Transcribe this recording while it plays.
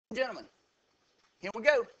Gentlemen, here we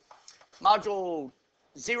go. Module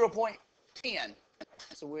 0.10.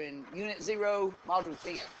 So we're in Unit 0, Module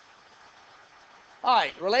 10. All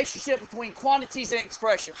right, relationship between quantities and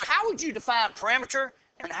expression. How would you define perimeter,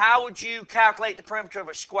 and how would you calculate the perimeter of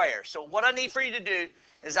a square? So what I need for you to do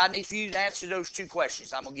is I need for you to answer those two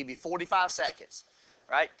questions. I'm going to give you 45 seconds.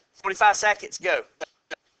 Right? 45 seconds, go.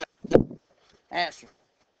 Answer.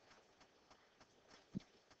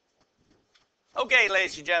 Okay,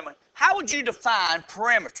 ladies and gentlemen, how would you define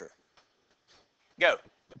perimeter? Go.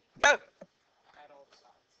 Go.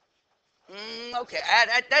 Okay,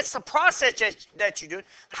 that's the process that you do.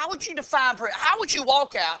 How would you define perimeter? How would you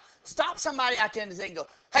walk out, stop somebody out there and go,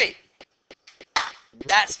 hey,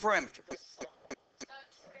 that's perimeter.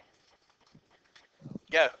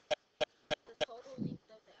 Go.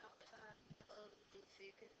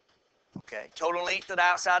 Okay, total length of the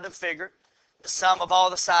outside of the figure. The sum of all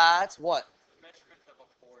the sides. What? Measurement of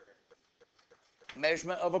a border.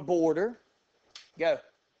 Measurement of a border. Go.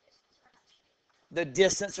 The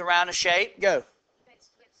distance around a shape. Go.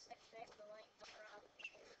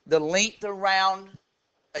 The length around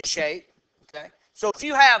a shape. Okay. So if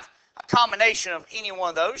you have a combination of any one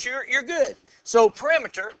of those, you're good. So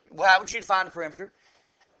perimeter, well, how would you define the perimeter?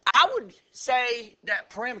 I would say that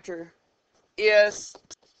perimeter is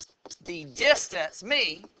the distance,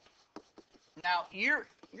 now you're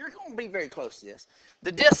going to be very close to this,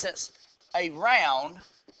 the distance around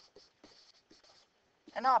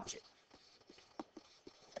an object.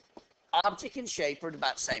 Object and shape are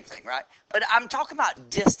about the same thing, right? But I'm talking about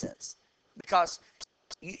distance because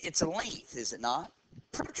it's a length, is it not?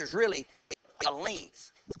 Perimeter is really a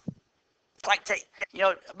length. It's like,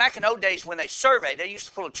 back in old days when they surveyed, they used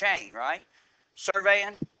to pull a chain, right?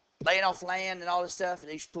 Surveying, laying off land and all this stuff, and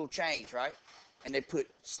they used to pull chains, right? And they put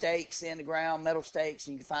stakes in the ground, metal stakes,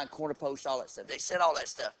 and you can find corner posts, all that stuff. They set all that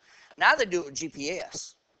stuff. Now they do it with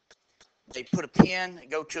GPS. They put a pin,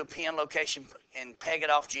 go to a pin location, and peg it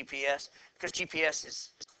off GPS, because GPS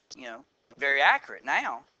is, very accurate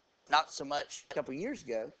now. Not so much a couple years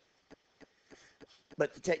ago.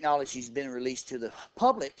 But the technology's been released to the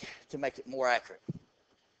public to make it more accurate.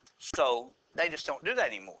 So they just don't do that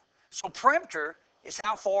anymore. So perimeter is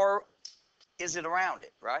how far is it around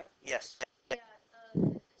it, right? Yes. Yeah,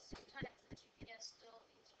 sometimes the GPS still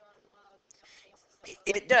is on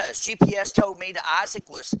It does. GPS told me that Isaac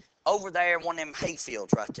was over there in one of them hay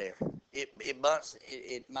fields right there.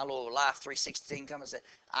 My little Life 316 come and said,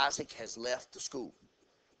 Isaac has left the school.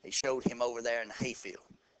 They showed him over there in the hay field.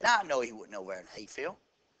 Now I know he wouldn't know where in the hay field.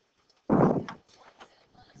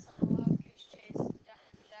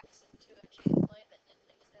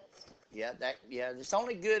 Yeah, it's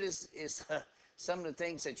only good as some of the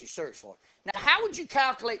things that you search for. Now, how would you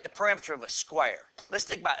calculate the perimeter of a square? Let's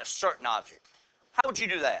think about a certain object. How would you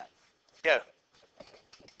do that? Go.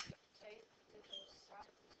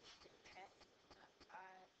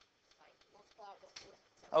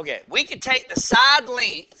 Okay, we could take the side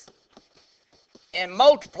length and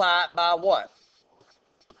multiply it by what?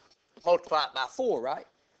 Multiply it by 4, right?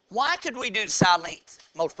 Why could we do the side length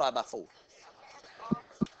multiplied by 4?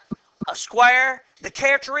 A square, the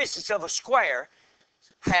characteristics of a square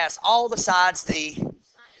has all the sides the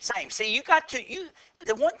same. See,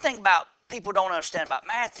 the one thing about people don't understand about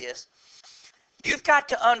math is you've got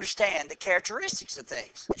to understand the characteristics of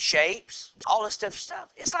things, shapes, all this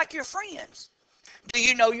stuff. It's like your friends. Do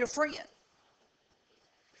you know your friend?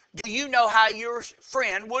 Do you know how your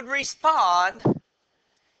friend would respond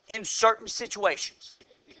in certain situations?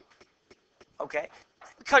 Okay?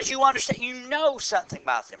 Because you understand, you know something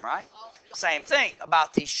about them, right? Same thing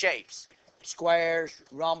about these shapes. Squares,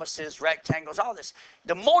 rhombuses, rectangles, all this.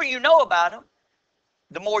 The more you know about them,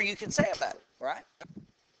 the more you can say about it, right?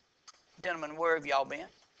 Gentlemen, where have y'all been?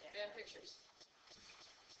 Yeah, pictures.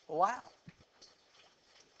 Wow.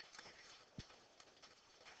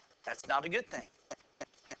 That's not a good thing.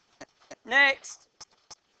 Next.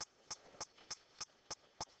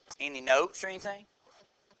 Any notes or anything?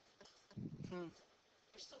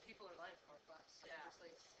 There's still people in line for our class. Yeah.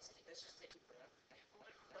 It's just taking forever.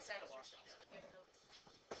 Let's add a wash.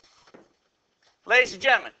 Ladies and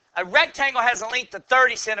gentlemen, a rectangle has a length of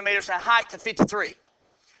 30 centimeters and a height of 53.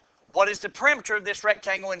 What is the perimeter of this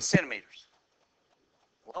rectangle in centimeters?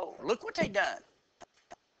 Whoa, look what they've done.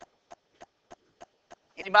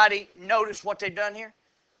 Anybody notice what they've done here?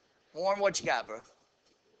 Warren, what you got, bro?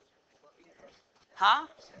 Huh?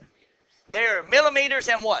 They're millimeters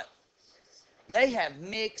and what? They have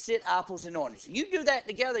mixed it, apples and oranges. You do that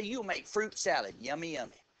together, you'll make fruit salad. Yummy,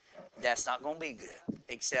 yummy. That's not going to be good,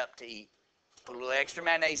 except to eat. Put a little extra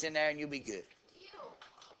mayonnaise in there and you'll be good.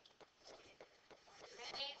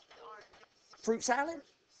 fruit salad?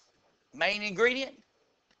 Main ingredient?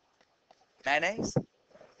 Mayonnaise?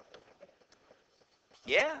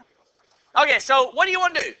 Yeah. Okay, so what do you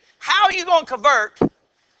want to do? How are you going to convert?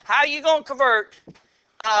 How are you going to convert?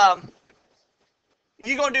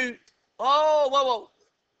 You're going to do, oh, whoa.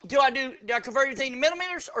 Do I convert everything to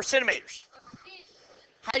millimeters or centimeters?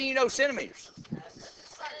 How do you know centimeters?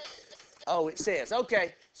 Oh, it says.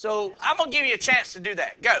 Okay, so I'm going to give you a chance to do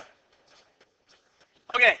that. Go.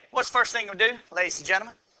 Okay, what's the first thing you'll do, ladies and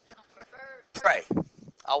gentlemen? Pray.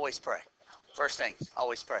 Always pray. First thing,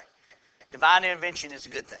 always pray. Divine intervention is a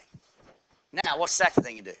good thing. Now, what's the second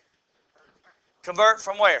thing you do? Convert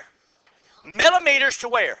from where? Millimeters to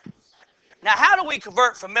where? Now, how do we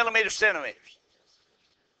convert from millimeters to centimeters?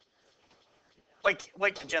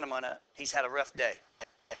 Wake the gentleman up. He's had a rough day.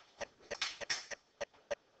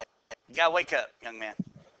 You got to wake up, young man.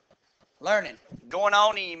 Learning. Going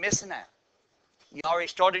on and you're missing out. You already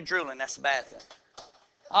started drooling. That's a bad thing.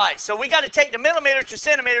 All right, so we got to take the millimeter to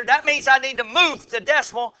centimeter. That means I need to move the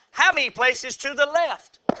decimal how many places to the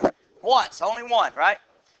left? Once. Only one, right?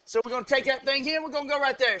 So we're going to take that thing here. We're going to go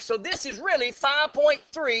right there. So this is really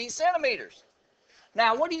 5.3 centimeters.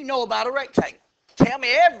 Now, what do you know about a rectangle? Tell me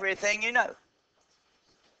everything you know.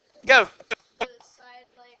 Go. The side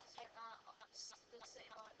lengths are not the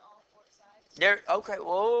same on all four sides. There. Okay.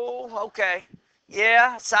 Whoa. Okay.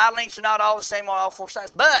 Yeah. Side lengths are not all the same on all four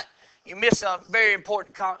sides, but you miss a very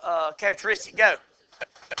important characteristic. Go.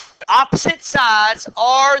 Opposite sides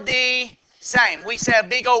are the same. We say a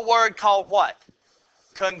big old word called what?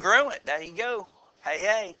 Congruent. There you go.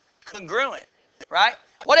 Hey. Congruent. Right?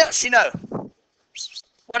 What else you know?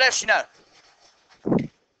 What else you know?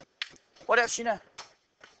 What else you know?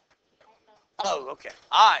 Oh, okay.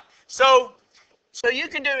 All right. So you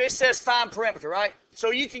can do, it says find perimeter, right?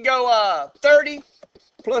 So you can go 30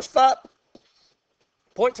 plus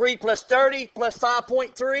 5.3 plus 30 plus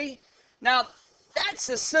 5.3. Now, that's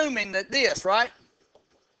assuming that this, right?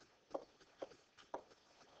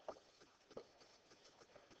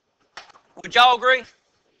 Would y'all agree?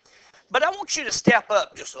 But I want you to step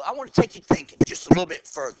up just a little. I want to take you thinking just a little bit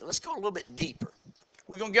further. Let's go a little bit deeper.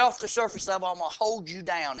 We're going to get off the surface level. I'm going to hold you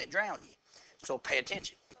down and drown you. So pay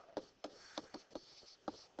attention.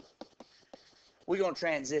 We're going to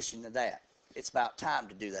transition to that. It's about time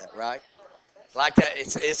to do that, right? Like that,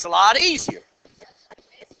 it's a lot easier.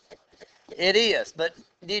 It is, but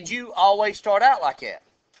did you always start out like that?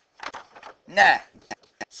 Nah.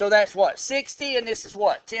 So that's what? 60, and this is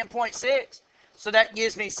what? 10.6? So that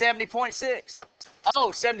gives me 70.6.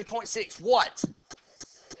 Oh, 70.6 what?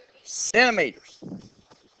 Centimeters.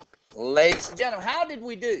 Ladies and gentlemen, how did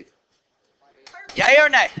we do? Yay or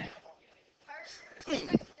nay?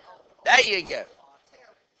 There you go.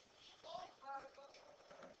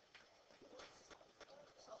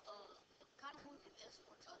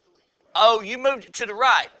 Oh, you moved it to the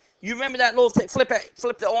right. You remember that little thing?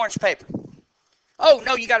 Flip the orange paper. Oh,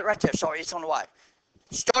 no, you got it right there. Sorry, it's on the white.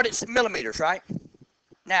 Start at millimeters, right?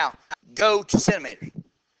 Now, go to centimeters.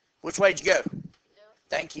 Which way did you go?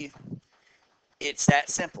 Thank you. It's that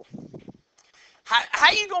simple. How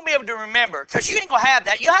are you going to be able to remember? Because you ain't going to have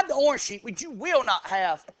that. You have the orange sheet, but you will not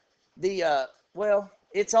have the, well,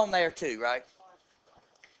 it's on there too, right?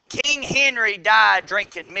 King Henry died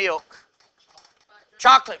drinking milk.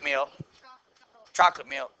 Chocolate milk. Chocolate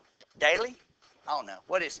milk. Daily? I don't know.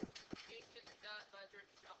 What is it?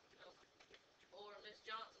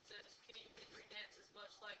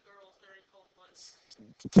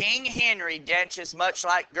 King Henry dances much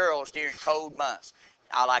like girls during cold months.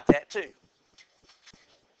 I like that too.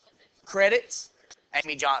 Credits,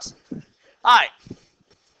 Amy Johnson. All right.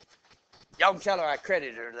 Y'all can tell her I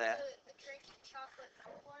credited her that. The drinking chocolate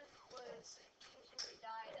milk one was King Henry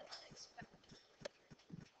died unexpectedly.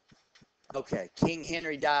 Okay, King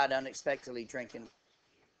Henry died unexpectedly drinking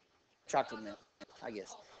chocolate milk, I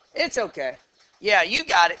guess. It's okay. Yeah, you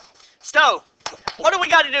got it. So, what do we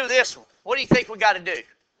got to do with this one? What do you think we got to do?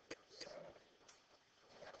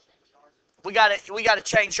 We got to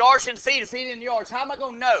change yards into feet and feet into yards. How am I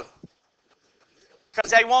going to know?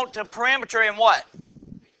 Because they want the perimeter in what?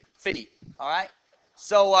 Feet. All right?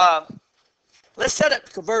 So, let's set up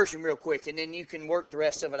the conversion real quick, and then you can work the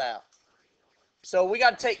rest of it out. So, we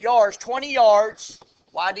got to take yards, 20 yards.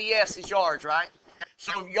 YDS is yards, right?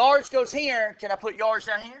 So, yards goes here. Can I put yards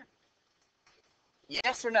down here?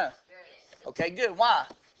 Yes or no? Okay, good. Why?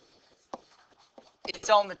 It's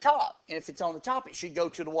on the top. And if it's on the top, it should go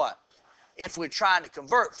to the what? If we're trying to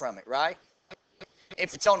convert from it, right?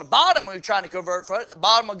 If it's on the bottom, we're trying to convert from it, the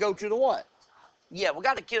bottom will go to the what? Yeah, we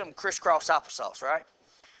got to get them crisscross applesauce, right?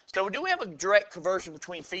 So do we have a direct conversion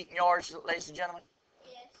between feet and yards, ladies and gentlemen?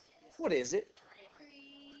 Yes. What is it?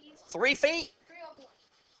 3 3 feet 301.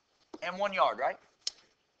 and 1 yard, right?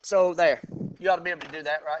 So there. You ought to be able to do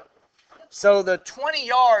that, right? So the 20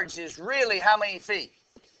 yards is really how many feet?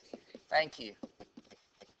 Thank you.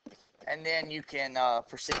 And then you can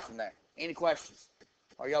proceed from there. Any questions?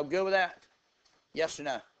 Are y'all good with that? Yes or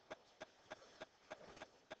no?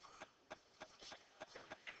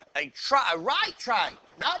 A right triangle,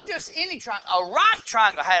 not just any triangle, a right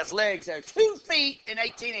triangle has legs that are 2 feet and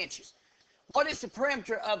 18 inches. What is the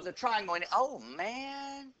perimeter of the triangle? Oh,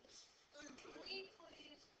 man.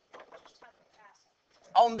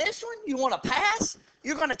 On this one, you want to pass?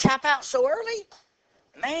 You're going to tap out so early?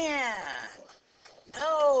 Man,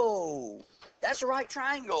 no. That's a right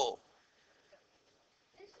triangle.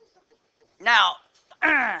 Now,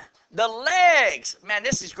 the legs, man,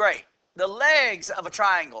 this is great. The legs of a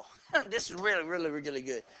triangle, this is really, really, really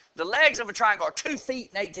good. The legs of a triangle are 2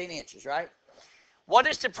 feet and 18 inches, right? What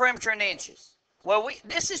is the perimeter in inches? Well,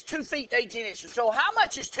 this is 2 feet and 18 inches. So how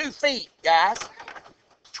much is 2 feet, guys?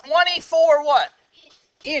 24 what?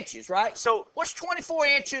 Inches, right? So what's 24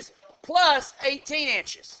 inches plus 18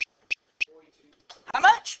 inches? How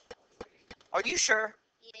much? Are you sure?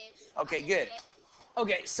 Yes. Okay, good.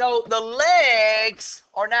 Okay, so the legs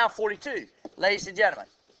are now 42, ladies and gentlemen.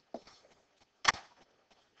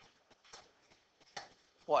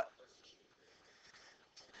 What?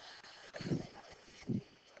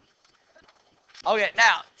 Okay,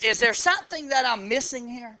 now, is there something that I'm missing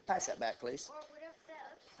here? Pass that back, please.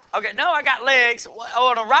 Okay, no, I got legs.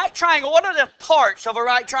 On a right triangle, what are the parts of a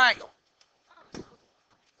right triangle?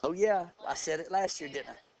 Oh, yeah, I said it last year, didn't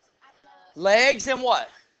I? Legs and what?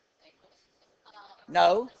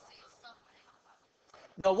 No.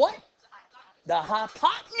 The what? The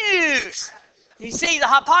hypotenuse. You see, the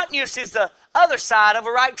hypotenuse is the other side of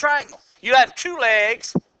a right triangle. You have 2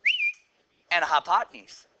 legs and a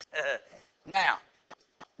hypotenuse. Now,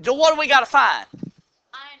 what do we got to find?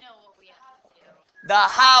 I know what we have to do. The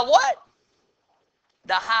what?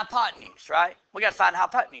 The hypotenuse, right? We got to find the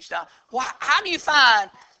hypotenuse. Now, how do you find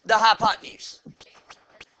the hypotenuse?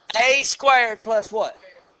 A squared plus what?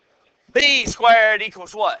 B squared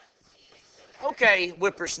equals what? Okay,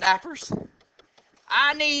 whippersnappers.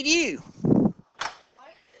 I need you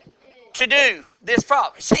to do this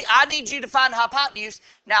problem. See, I need you to find the hypotenuse.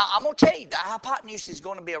 Now, I'm going to tell you, the hypotenuse is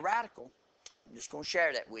going to be a radical. I'm just going to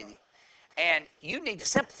share that with you. And you need to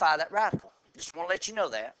simplify that radical. Just want to let you know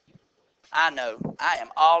that. I know. I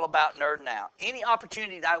am all about nerding out. Any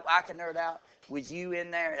opportunity that I can nerd out with you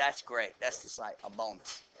in there, that's great. That's just like a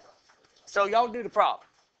bonus. So y'all do the problem.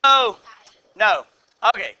 No. No.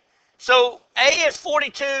 Okay. So A is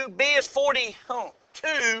 42, B is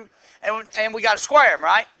 42, and we got to square them,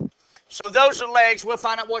 right? So those are the legs. We'll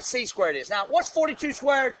find out what C squared is. Now, what's 42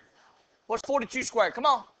 squared? What's 42 squared? Come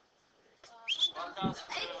on.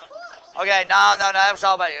 Okay, no, that was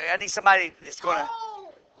all about you. I need somebody that's going to...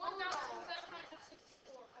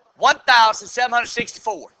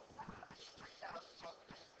 1,764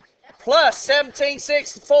 plus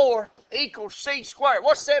 1,764 equals C squared.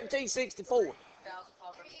 What's 1,764?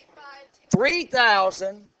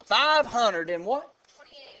 3,500 and what?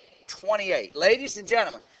 28. Ladies and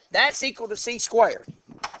gentlemen, that's equal to C squared.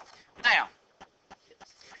 Now,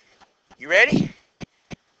 you ready?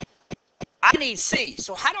 I need C.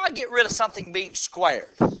 So how do I get rid of something being squared?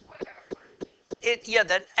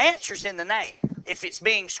 The answer's in the name. If it's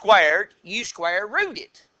being squared, you square root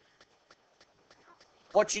it.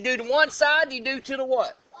 What you do to one side, you do to the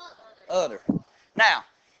what? Other. Now,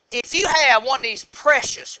 if you have one of these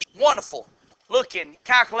precious, wonderful looking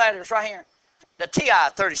calculators right here, the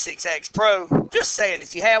TI-36X Pro, just saying,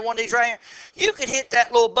 if you have one of these right here, you could hit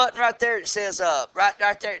that little button right there that says, right there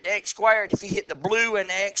at the X squared. If you hit the blue and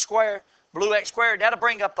the X squared, blue X squared, that'll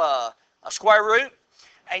bring up a square root.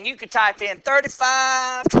 And you can type in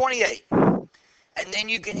 3528. And then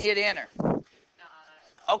you can hit enter.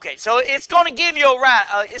 Okay, so it's going to give you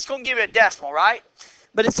it's going to give you a decimal, right?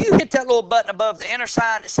 But if you hit that little button above the enter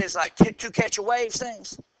sign that says like to catch a wave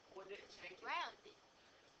things,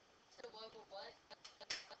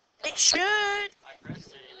 it should.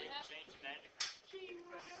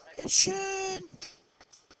 It should.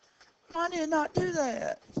 I did not do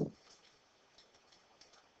that.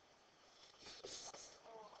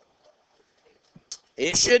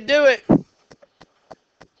 It should do it.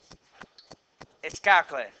 It's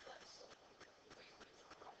calculated.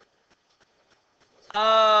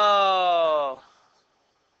 Oh.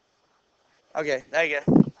 Okay, there you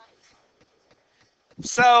go.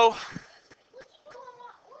 So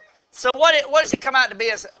what does it come out to be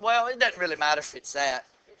as? Well, it doesn't really matter if it's that.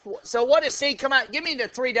 So what does C come out? Give me the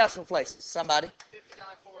 3 decimal places, somebody.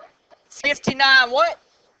 59 what?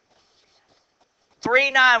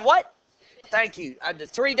 39 what? Thank you. The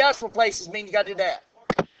 3 decimal places mean you got to do that.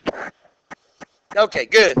 Okay,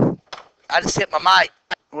 good. I just hit my mic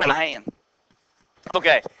with my hand.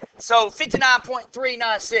 Okay, so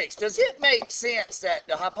 59.396. Does it make sense that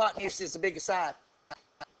the hypotenuse is the biggest side?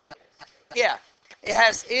 Yeah,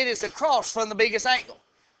 it is across from the biggest angle.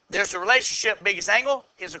 There's a relationship. Biggest angle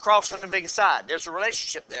is across from the biggest side. There's a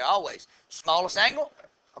relationship there always. Smallest angle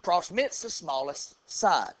across midst the smallest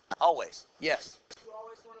side. Always. Yes. You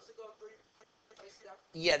always want us to go 3.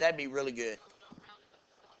 Yeah, that'd be really good.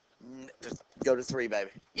 Just go to 3,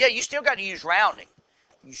 baby. Yeah, you still got to use rounding.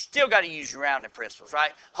 You still got to use your rounding principles,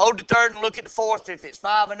 right? Hold the 3rd and look at the 4th. If it's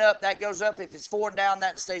 5 and up, that goes up. If it's 4 and down,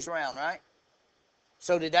 that stays around, right?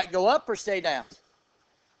 So did that go up or stay down?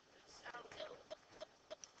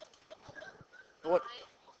 What?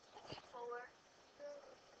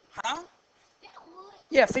 Huh?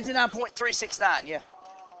 Yeah, 59.369, yeah.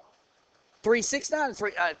 369 and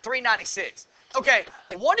 396. Okay,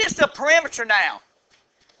 what is the perimeter now?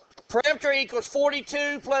 Perimeter equals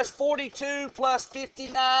 42 plus 42 plus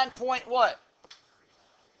 59 point what?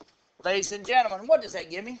 Ladies and gentlemen, what does that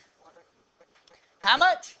give me? How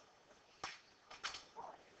much?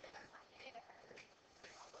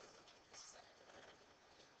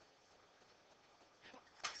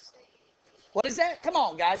 What is that? Come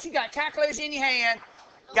on, guys. You got calculators in your hand.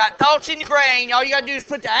 Got thoughts in your brain. All you got to do is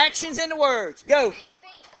put the actions into words. Go.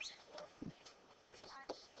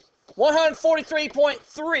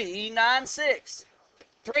 143.396.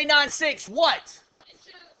 396 what?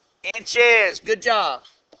 Inches. Good job.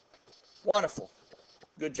 Wonderful.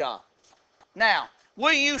 Good job. Now,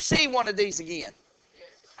 will you see one of these again?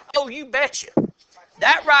 Oh, you betcha.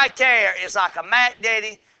 That right there is like a Mac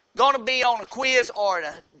Daddy going to be on a quiz or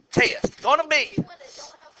a test. Going to be.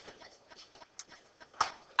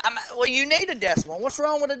 Well, you need a decimal. What's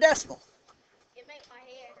wrong with a decimal? It makes my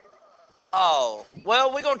hair hurt. Oh,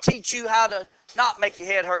 well, we're going to teach you how to not make your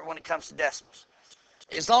head hurt when it comes to decimals.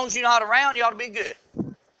 As long as you know how to round, you ought to be good.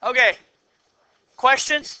 Okay.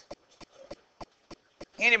 Questions?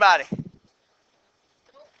 Anybody?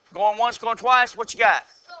 Going once, going twice? What you got?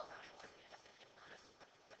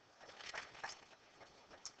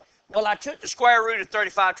 Well, I took the square root of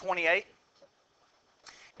 3528.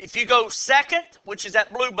 If you go second, which is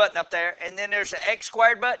that blue button up there, and then there's an x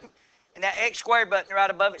squared button, and that x squared button right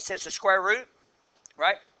above it says the square root,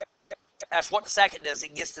 right? That's what the second does.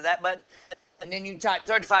 It gets to that button. And then you can type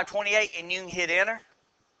 3528, and you can hit enter.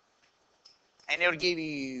 And it'll give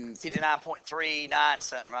you 59.39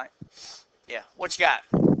 something, right? Yeah. What you got?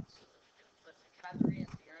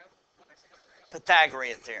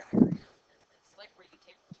 Pythagorean theorem. It's like where you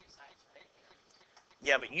take 2 sides, right?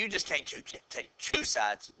 Yeah, but you just can't take 2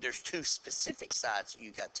 sides. There's 2 specific sides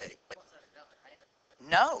you got to take.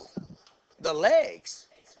 No. The legs.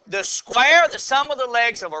 The square, the sum of the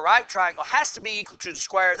legs of a right triangle has to be equal to the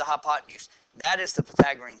square of the hypotenuse. That is the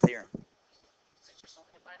Pythagorean theorem.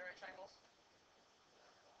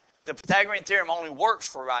 The Pythagorean theorem only works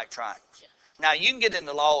for right triangles. Now, you can get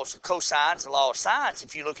into laws of cosines, the law of sines,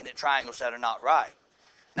 if you're looking at triangles that are not right.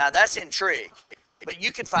 Now, that's in trig, but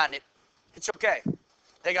you can find it. It's okay.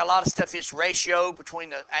 They got a lot of stuff. It's ratio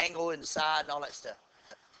between the angle and the side and all that stuff.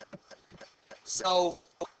 So,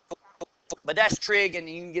 but that's trig, and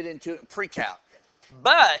you can get into it in pre-calc.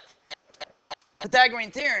 But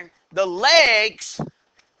Pythagorean theorem, the legs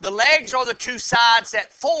are the 2 sides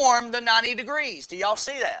that form the 90 degrees. Do y'all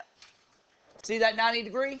see that? See that 90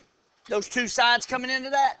 degree? Those 2 sides coming into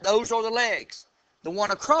that, those are the legs. The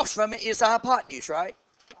one across from it is the hypotenuse, right?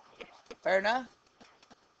 Fair enough?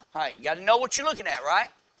 All right, you got to know what you're looking at, right?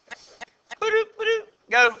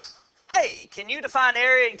 Go. Hey, can you define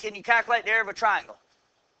area and can you calculate the area of a triangle?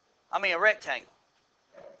 I mean a rectangle.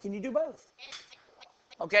 Can you do both?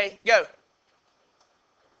 Okay, go.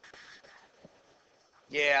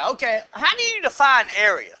 Yeah, okay. How do you define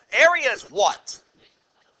area? Area is what?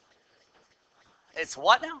 It's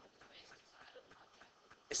what now?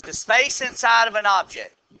 It's the space inside of an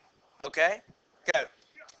object. Okay? Go.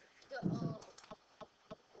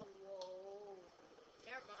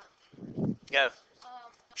 Go.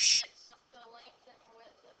 Shh.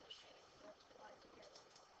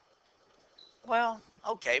 Well,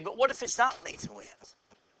 okay, but what if it's not length and width?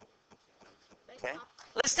 Okay.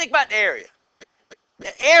 Let's think about the area.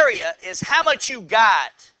 The area is how much you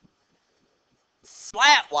got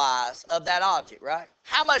flat-wise of that object, right?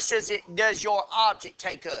 How much does your object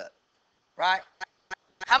take up, right?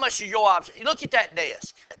 How much is your object? You look at that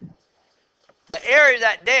desk. The area of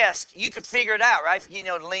that desk, you could figure it out, right? If you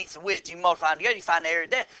know the length and width, you multiply them together, you find the area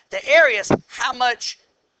of that. The area is how much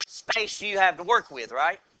space space you have to work with,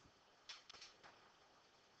 right?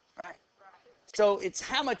 Right. So it's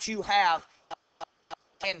how much you have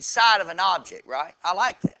inside of an object, right? I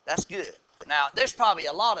like that. That's good. Now, there's probably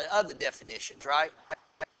a lot of other definitions, right?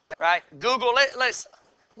 Right? Google, let's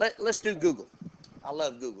do Google. I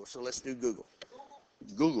love Google, so let's do Google.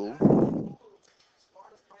 Google,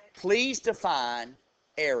 please define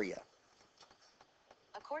area.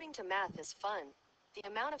 According to math is fun. The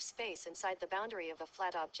amount of space inside the boundary of a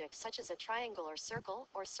flat object such as a triangle or circle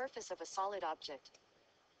or surface of a solid object.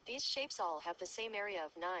 These shapes all have the same area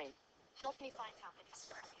of 9. Help me find how many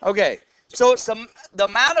square feet. Okay, so it's the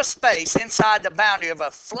amount of space inside the boundary of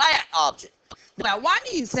a flat object. Now, why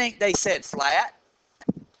do you think they said flat?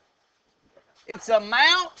 It's the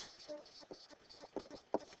amount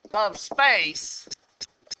of space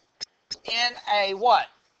in a what?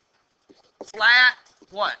 Flat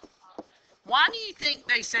what? Why do you think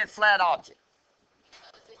they said flat object?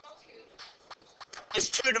 It's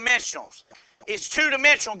two-dimensional. It's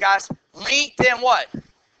two-dimensional, guys. Length and what?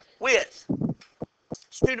 Width.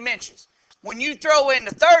 It's 2 dimensions. When you throw in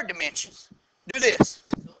the third dimensions, do this.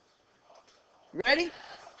 Ready?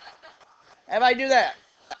 Everybody do that.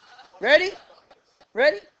 Ready?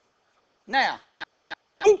 Ready? Now.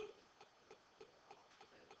 Ooh.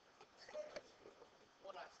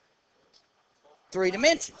 Three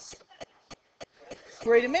dimensions.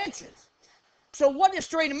 3 dimensions. So what does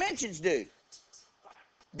 3 dimensions do?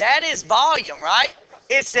 That is volume, right?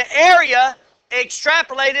 It's the area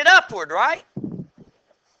extrapolated upward, right?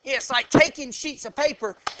 Yeah, it's like taking sheets of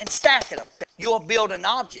paper and stacking them. You'll build an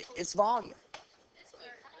object. It's volume.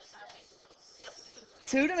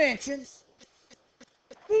 2 dimensions.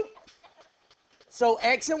 So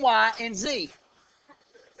X and Y and Z.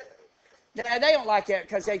 Now, they don't like that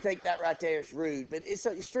because they think that right there is rude, but it's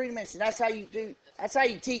 3 dimensions. That's how you do. That's how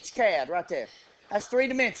you teach CAD right there. That's 3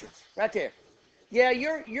 dimensions right there. Yeah,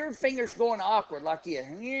 your fingers going awkward like this.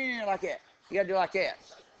 Yeah, like that. You got to do like that.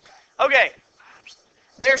 Okay.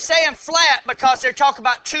 They're saying flat because they're talking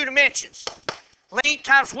about 2 dimensions. Length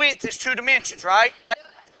times width is 2 dimensions, right?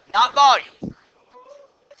 Not volume.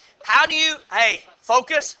 How do you, hey,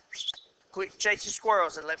 focus. Quit chasing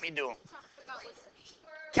squirrels and let me do them.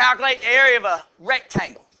 Calculate the area of a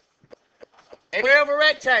rectangle. Area of a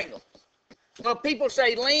rectangle. Well, people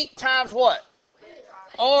say length times what?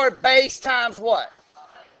 Or base times what?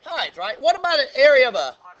 Height, right? What about an area of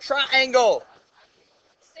a triangle?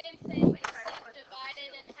 Same thing.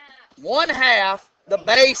 Divided in half. 1/2 the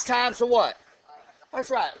base times the what? That's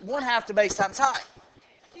right. 1/2 the base times height.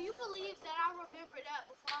 Do you believe that I remember that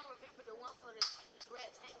before I remember the one for the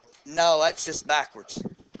rectangle? No, that's just backwards. I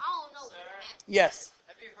don't know. Yes.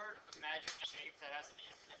 Have you heard of a magic shape that has an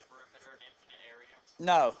infinite perimeter and infinite area?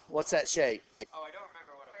 No. What's that shape? Oh, I don't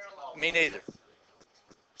remember what it was called. Me neither.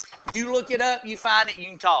 You look it up, you find it, you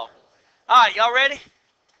can talk. All right, y'all ready?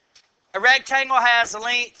 A rectangle has a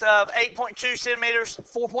length of 8.2 centimeters,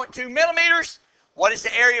 4.2 millimeters. What is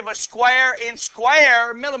the area of a square in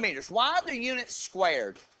square millimeters? Why are the units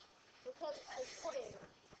squared? Because it's square.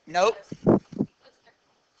 Nope.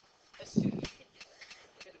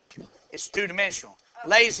 It's 2-dimensional.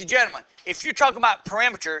 Ladies and gentlemen, if you're talking about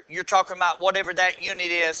perimeter, you're talking about whatever that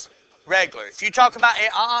unit is regular. If you're talking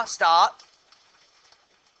about, stop.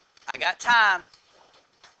 I got time.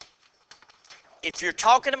 If you're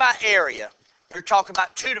talking about area, you're talking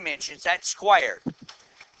about 2 dimensions, that's squared.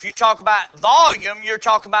 If you talk about volume, you're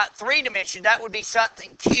talking about 3 dimensions, that would be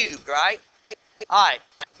something cubed, right? All right,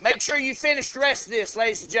 make sure you finish the rest of this,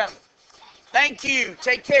 ladies and gentlemen. Thank you.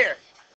 Take care.